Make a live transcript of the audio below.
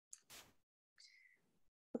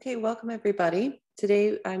Okay, welcome everybody.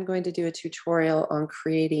 Today I'm going to do a tutorial on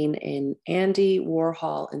creating an Andy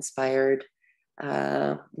Warhol inspired,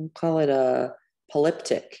 we'll call it a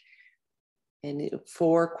polyptych in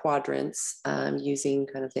 4 quadrants using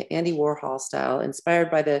kind of the Andy Warhol style inspired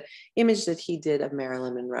by the image that he did of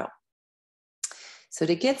Marilyn Monroe. So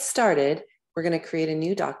to get started, we're going to create a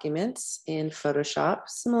new document in Photoshop,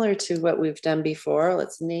 similar to what we've done before.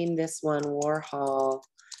 Let's name this one Warhol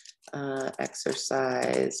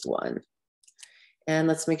exercise 1. And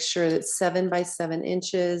let's make sure that 7 by 7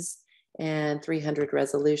 inches and 300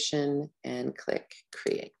 resolution and click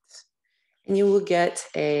create. And you will get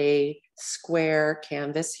a square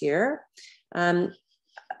canvas here.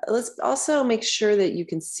 Let's also make sure that you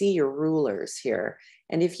can see your rulers here.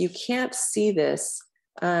 And if you can't see this,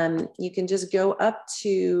 you can just go up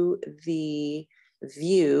to the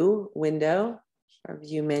view window or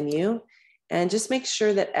view menu and just make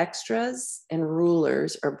sure that extras and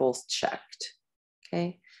rulers are both checked,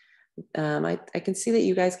 okay? I can see that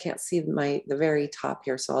you guys can't see the very top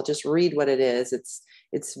here, so I'll just read what it is.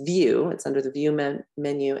 It's view, it's under the view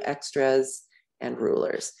menu, extras and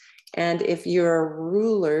rulers. And if your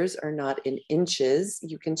rulers are not in inches,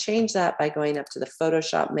 you can change that by going up to the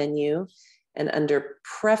Photoshop menu and under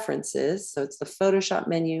preferences. So it's the Photoshop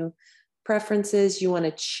menu, preferences, you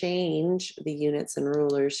wanna change the units and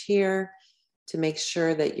rulers here to make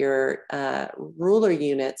sure that your ruler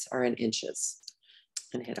units are in inches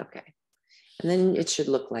and hit OK. And then it should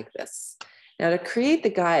look like this. Now to create the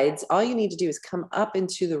guides, all you need to do is come up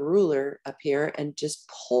into the ruler up here and just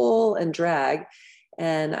pull and drag.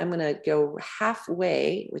 And I'm gonna go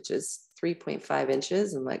halfway, which is 3.5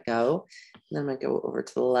 inches and let go. And then I'm gonna go over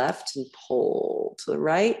to the left and pull to the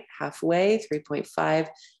right, halfway, 3.5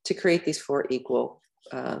 to create these 4 equal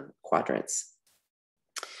quadrants.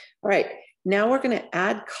 All right. Now we're going to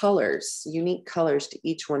add colors, unique colors to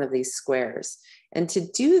each one of these squares. And to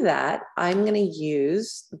do that, I'm going to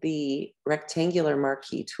use the rectangular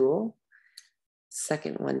marquee tool,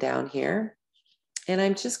 second one down here. And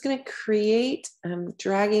I'm just going to create, I'm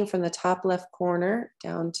dragging from the top left corner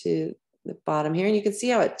down to the bottom here. And you can see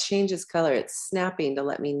how it changes color. It's snapping to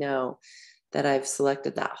let me know that I've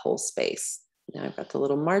selected that whole space. Now I've got the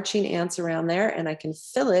little marching ants around there and I can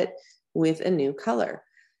fill it with a new color.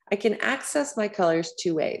 I can access my colors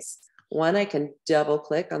 2 ways. One, I can double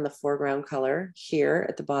click on the foreground color here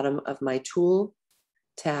at the bottom of my tool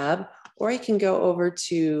tab, or I can go over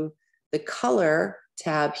to the color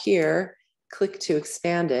tab here, click to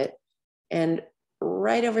expand it. And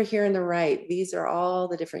right over here on the right, these are all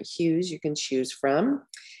the different hues you can choose from.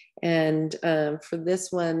 And for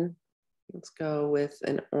this one, let's go with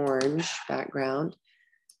an orange background.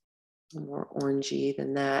 More orangey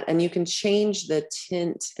than that. And you can change the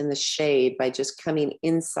tint and the shade by just coming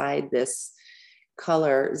inside this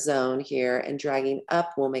color zone here and dragging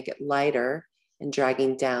up will make it lighter and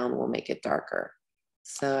dragging down will make it darker.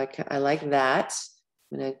 So I like that.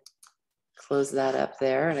 I'm gonna close that up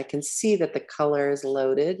there and I can see that the color is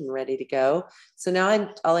loaded and ready to go. So now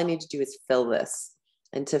all I need to do is fill this.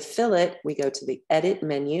 And to fill it, we go to the edit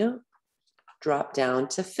menu, drop down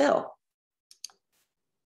to fill.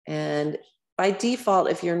 And by default,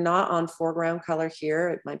 if you're not on foreground color here,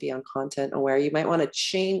 it might be on content aware, you might want to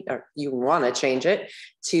change, or you want to change it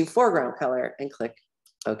to foreground color and click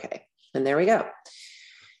OK. And there we go.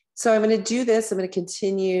 So I'm going to do this. I'm going to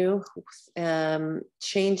continue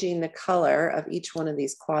changing the color of each one of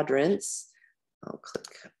these quadrants. I'll click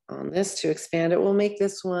on this to expand it. We'll make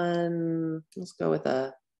this one, let's go with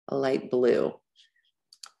a light blue.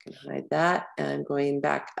 Can hide that. And I'm going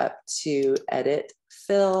back up to edit,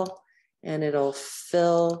 fill, and it'll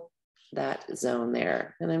fill that zone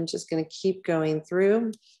there. And I'm just going to keep going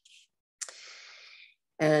through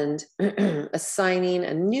and assigning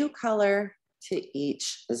a new color to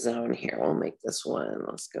each zone here. We'll make this one,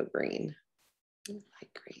 let's go green, light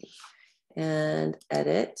green, and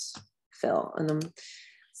edit, fill. And then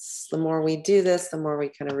the more we do this, the more we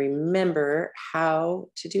kind of remember how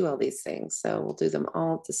to do all these things. So we'll do them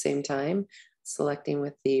all at the same time, selecting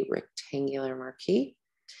with the rectangular marquee.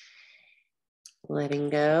 Letting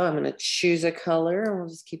go, I'm gonna choose a color and we'll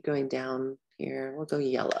just keep going down here. We'll go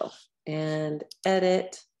yellow and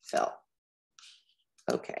edit, fill.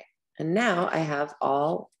 Okay, and now I have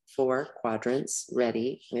all 4 quadrants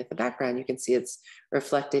ready with the background. You can see it's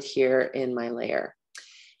reflected here in my layer.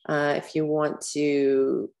 If you want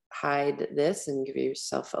to hide this and give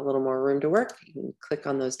yourself a little more room to work, you can click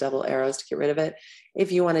on those double arrows to get rid of it.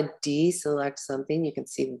 If you want to deselect something, you can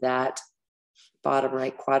see that bottom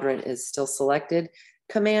right quadrant is still selected.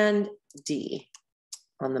 Command D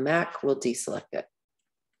on the Mac will deselect it.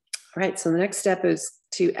 All right, so the next step is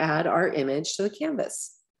to add our image to the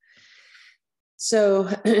canvas. So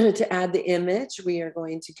to add the image, we are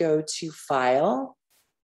going to go to File,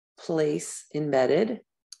 Place Embedded, and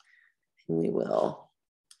we will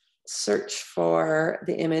search for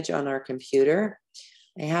the image on our computer.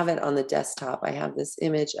 I have it on the desktop. I have this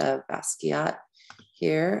image of Basquiat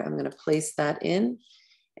here. I'm going to place that in,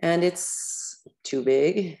 and it's too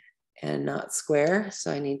big and not square, so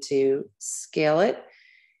I need to scale it.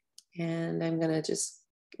 And I'm going to just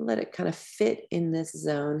let it kind of fit in this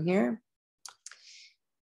zone here.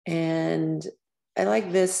 And I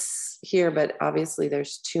like this here, but obviously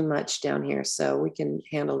there's too much down here, so we can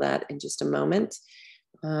handle that in just a moment.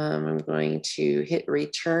 I'm going to hit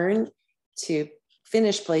return to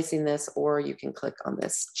finish placing this, or you can click on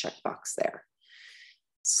this checkbox there.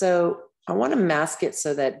 So I want to mask it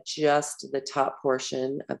so that just the top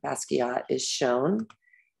portion of Basquiat is shown.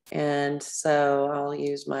 And so I'll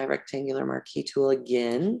use my rectangular marquee tool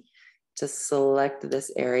again to select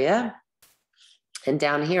this area. And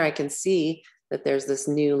down here, I can see that there's this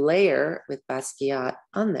new layer with Basquiat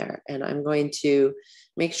on there. And I'm going to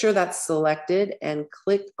make sure that's selected and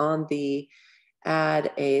click on the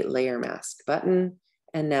Add a Layer Mask button.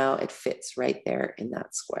 And now it fits right there in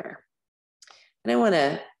that square. And I want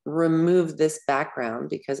to remove this background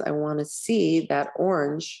because I want to see that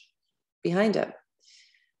orange behind it.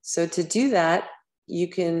 So to do that, you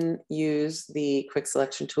can use the quick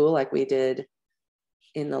selection tool like we did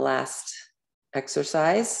in the last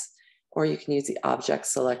exercise, or you can use the object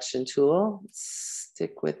selection tool.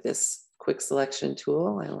 Stick with this quick selection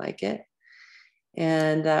tool. I like it.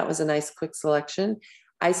 And that was a nice quick selection.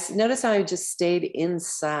 I notice how I just stayed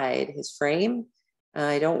inside his frame.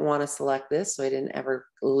 I don't want to select this, so I didn't ever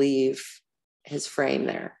leave his frame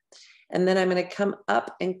there. And then I'm going to come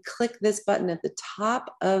up and click this button at the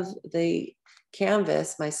top of the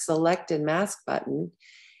canvas, my selected mask button,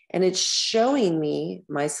 and it's showing me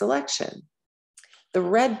my selection. The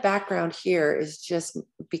red background here is just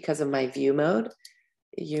because of my view mode.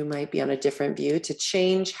 You might be on a different view. To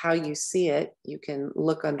change how you see it, you can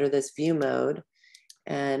look under this view mode,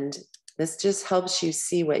 and this just helps you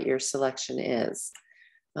see what your selection is.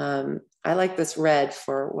 I like this red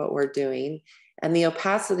for what we're doing. And the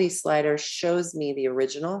opacity slider shows me the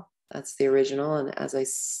original. That's the original. And as I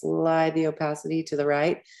slide the opacity to the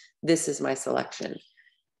right, this is my selection.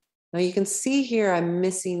 Now you can see here, I'm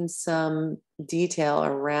missing some detail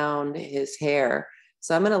around his hair.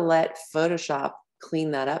 So I'm going to let Photoshop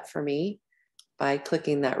clean that up for me by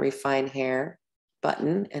clicking that refine hair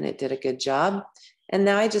button, and it did a good job. And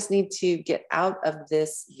now I just need to get out of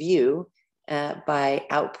this view by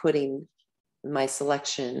outputting my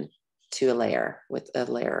selection to a layer with a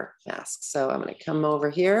layer mask. So I'm going to come over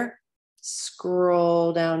here,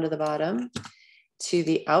 scroll down to the bottom to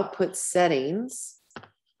the output settings,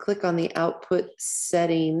 click on the output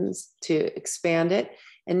settings to expand it,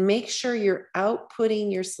 and make sure you're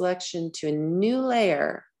outputting your selection to a new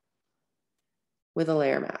layer with a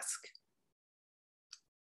layer mask.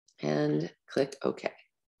 And click OK.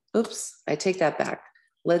 Oops, I take that back.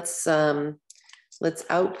 Let's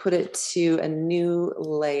output it to a new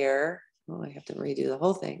layer. Oh, I have to redo the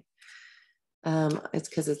whole thing. It's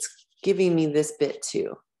because it's giving me this bit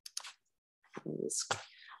too.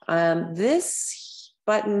 This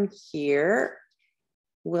button here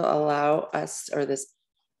will allow us, or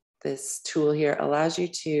this tool here allows you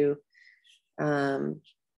to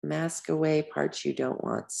mask away parts you don't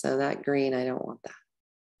want. So that green, I don't want that.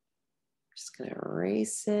 I'm just going to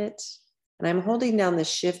erase it. And I'm holding down the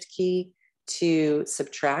Shift key to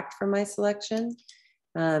subtract from my selection.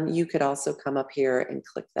 You could also come up here and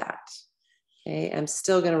click that. Okay, I'm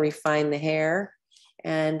still going to refine the hair.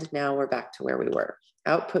 And now we're back to where we were.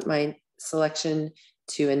 Output my selection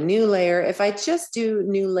to a new layer. If I just do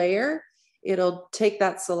new layer, it'll take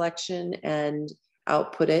that selection and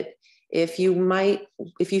output it. If you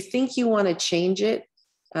think you want to change it,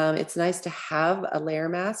 it's nice to have a layer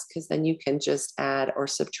mask because then you can just add or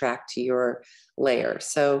subtract to your layer.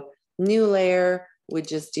 So new layer would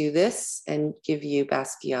just do this and give you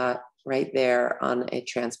Basquiat right there on a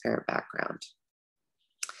transparent background.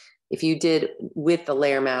 If you did with the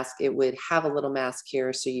layer mask, it would have a little mask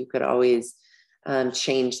here, so you could always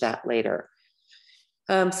change that later.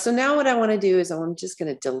 So now what I want to do is I'm just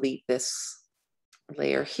going to delete this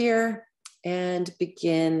layer here and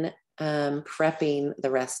begin prepping the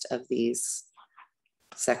rest of these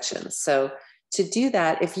sections. So to do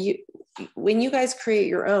that, when you guys create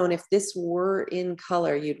your own, if this were in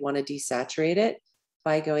color, you'd want to desaturate it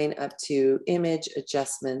by going up to Image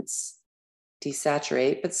Adjustments,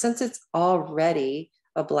 Desaturate. But since it's already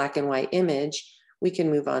a black and white image, we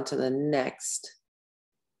can move on to the next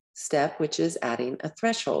step, which is adding a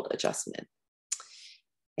threshold adjustment.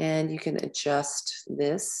 And you can adjust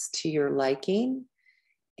this to your liking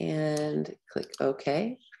and click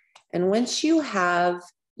OK. And once you have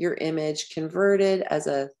your image converted as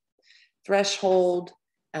a threshold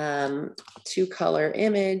 2-color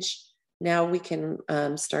image, now we can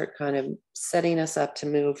start kind of setting us up to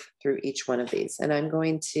move through each one of these. And I'm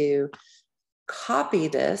going to copy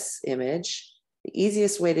this image. The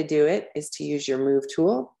easiest way to do it is to use your move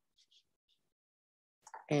tool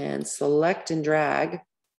and select and drag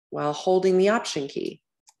while holding the option key.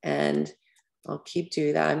 And I'll keep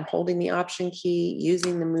doing that. I'm holding the option key,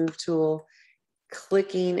 using the move tool,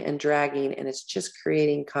 clicking and dragging, and it's just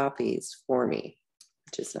creating copies for me,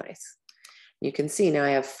 which is nice. You can see now I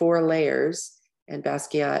have 4 layers and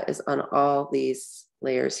Basquiat is on all these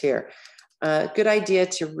layers here. Good idea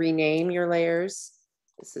to rename your layers.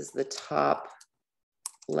 This is the top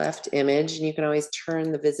left image, and you can always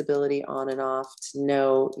turn the visibility on and off to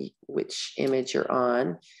know which image you're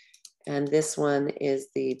on. And this one is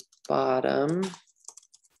the bottom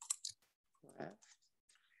left.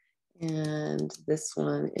 And this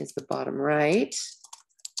one is the bottom right.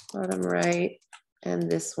 And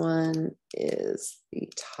this one is the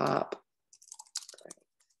top right.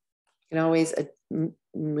 You can always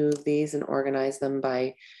move these and organize them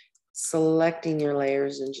by selecting your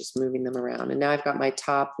layers and just moving them around. And now I've got my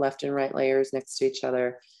top left and right layers next to each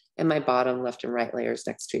other and my bottom left and right layers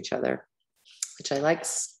next to each other, which I like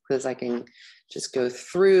because I can just go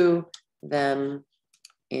through them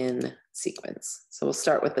in sequence. So we'll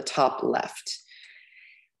start with the top left.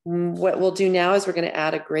 What we'll do now is we're going to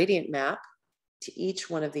add a gradient map to each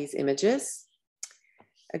one of these images.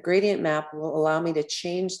 A gradient map will allow me to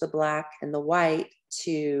change the black and the white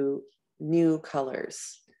to new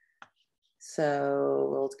colors. So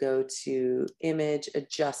we'll go to image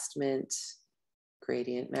adjustment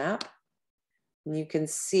gradient map. And you can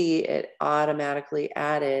see it automatically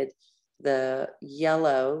added the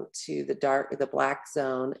yellow to the black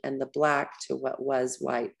zone and the black to what was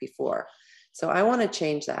white before. So I want to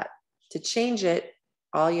change that. To change it,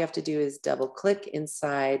 all you have to do is double click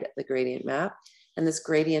inside the gradient map and this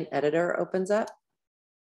gradient editor opens up.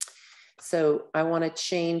 So I want to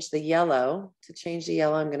change the yellow. To change the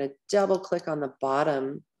yellow, I'm going to double click on the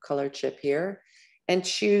bottom color chip here and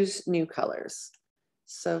choose new colors.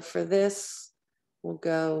 So for this, we'll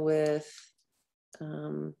go with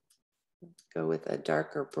a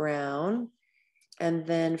darker brown. And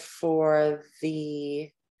then for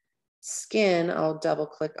the skin, I'll double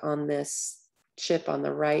click on this chip on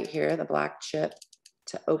the right here, the black chip,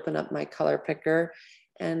 to open up my color picker.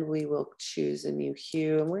 And we will choose a new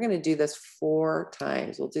hue. And we're going to do this 4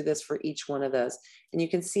 times. We'll do this for each one of those. And you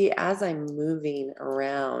can see as I'm moving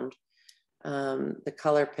around the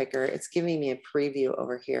color picker, it's giving me a preview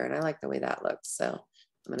over here. And I like the way that looks. So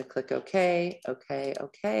I'm going to click OK, OK,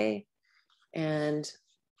 OK, and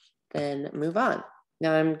then move on.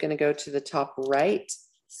 Now I'm going to go to the top right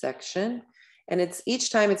section. And it's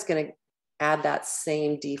each time it's going to add that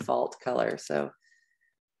same default color. So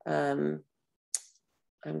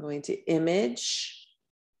I'm going to image,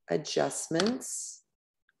 adjustments,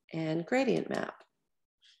 and gradient map.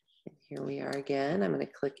 And here we are again. I'm going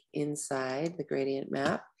to click inside the gradient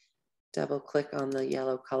map, double click on the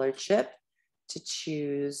yellow color chip to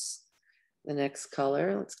choose the next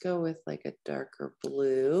color. Let's go with like a darker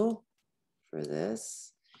blue for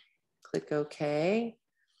this. Click OK,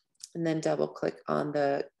 and then double click on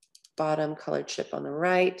the bottom color chip on the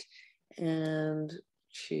right and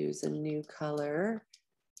choose a new color.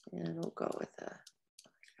 And we'll go with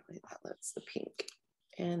that's the pink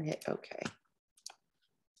and hit OK.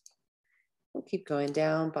 We'll keep going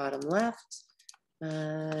down, bottom left,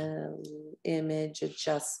 image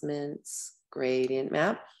adjustments, gradient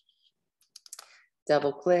map.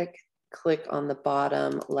 Double click, click on the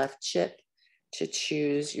bottom left chip to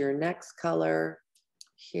choose your next color.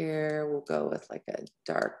 Here we'll go with like a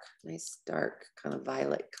nice dark kind of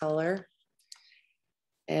violet color.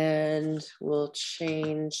 And we'll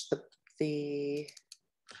change the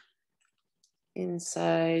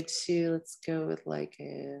inside to, let's go with like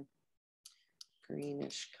a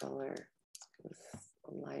greenish color. Let's go with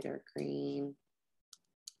a lighter green.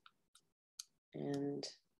 And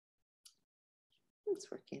it's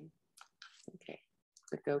working. Okay,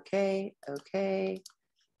 click OK, OK.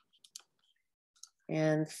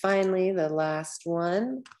 And finally, the last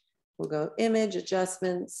one, we'll go image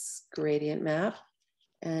adjustments, gradient map.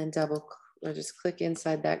 And or just click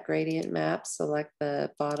inside that gradient map, select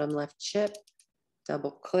the bottom left chip,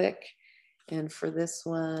 double click. And for this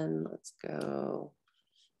one, let's go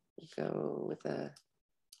Go with a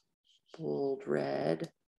bold red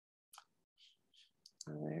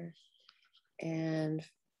color. And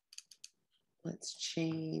let's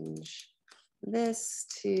change this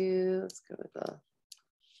to, let's go with a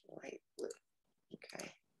light blue.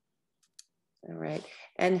 Okay. All right.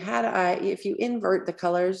 And if you invert the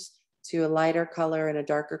colors to a lighter color and a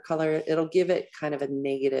darker color, it'll give it kind of a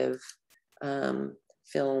negative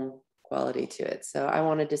film quality to it. So I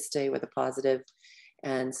wanted to stay with a positive.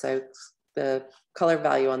 And so the color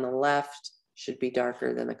value on the left should be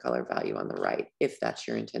darker than the color value on the right, if that's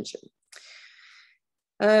your intention.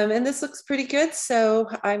 And this looks pretty good. So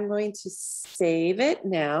I'm going to save it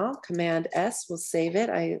now. Command S will save it.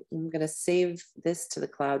 I'm going to save this to the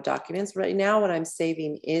cloud documents. Right now, what I'm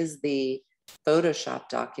saving is the Photoshop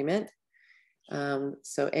document.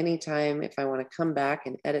 So anytime if I want to come back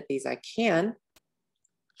and edit these, I can.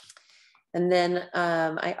 And then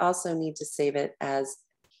I also need to save it as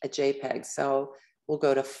a JPEG. So we'll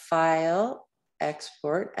go to File,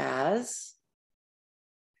 Export As.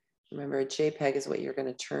 Remember, a JPEG is what you're going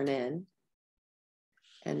to turn in.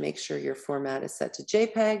 And make sure your format is set to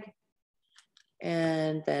JPEG.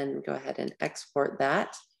 And then go ahead and export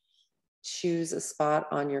that. Choose a spot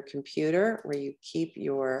on your computer where you keep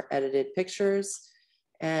your edited pictures.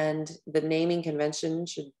 And the naming convention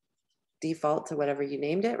should default to whatever you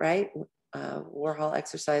named it, right? Warhol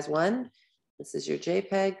Exercise 1. This is your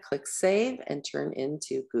JPEG. Click Save and turn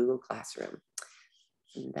into Google Classroom.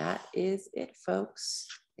 And that is it, folks.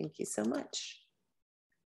 Thank you so much.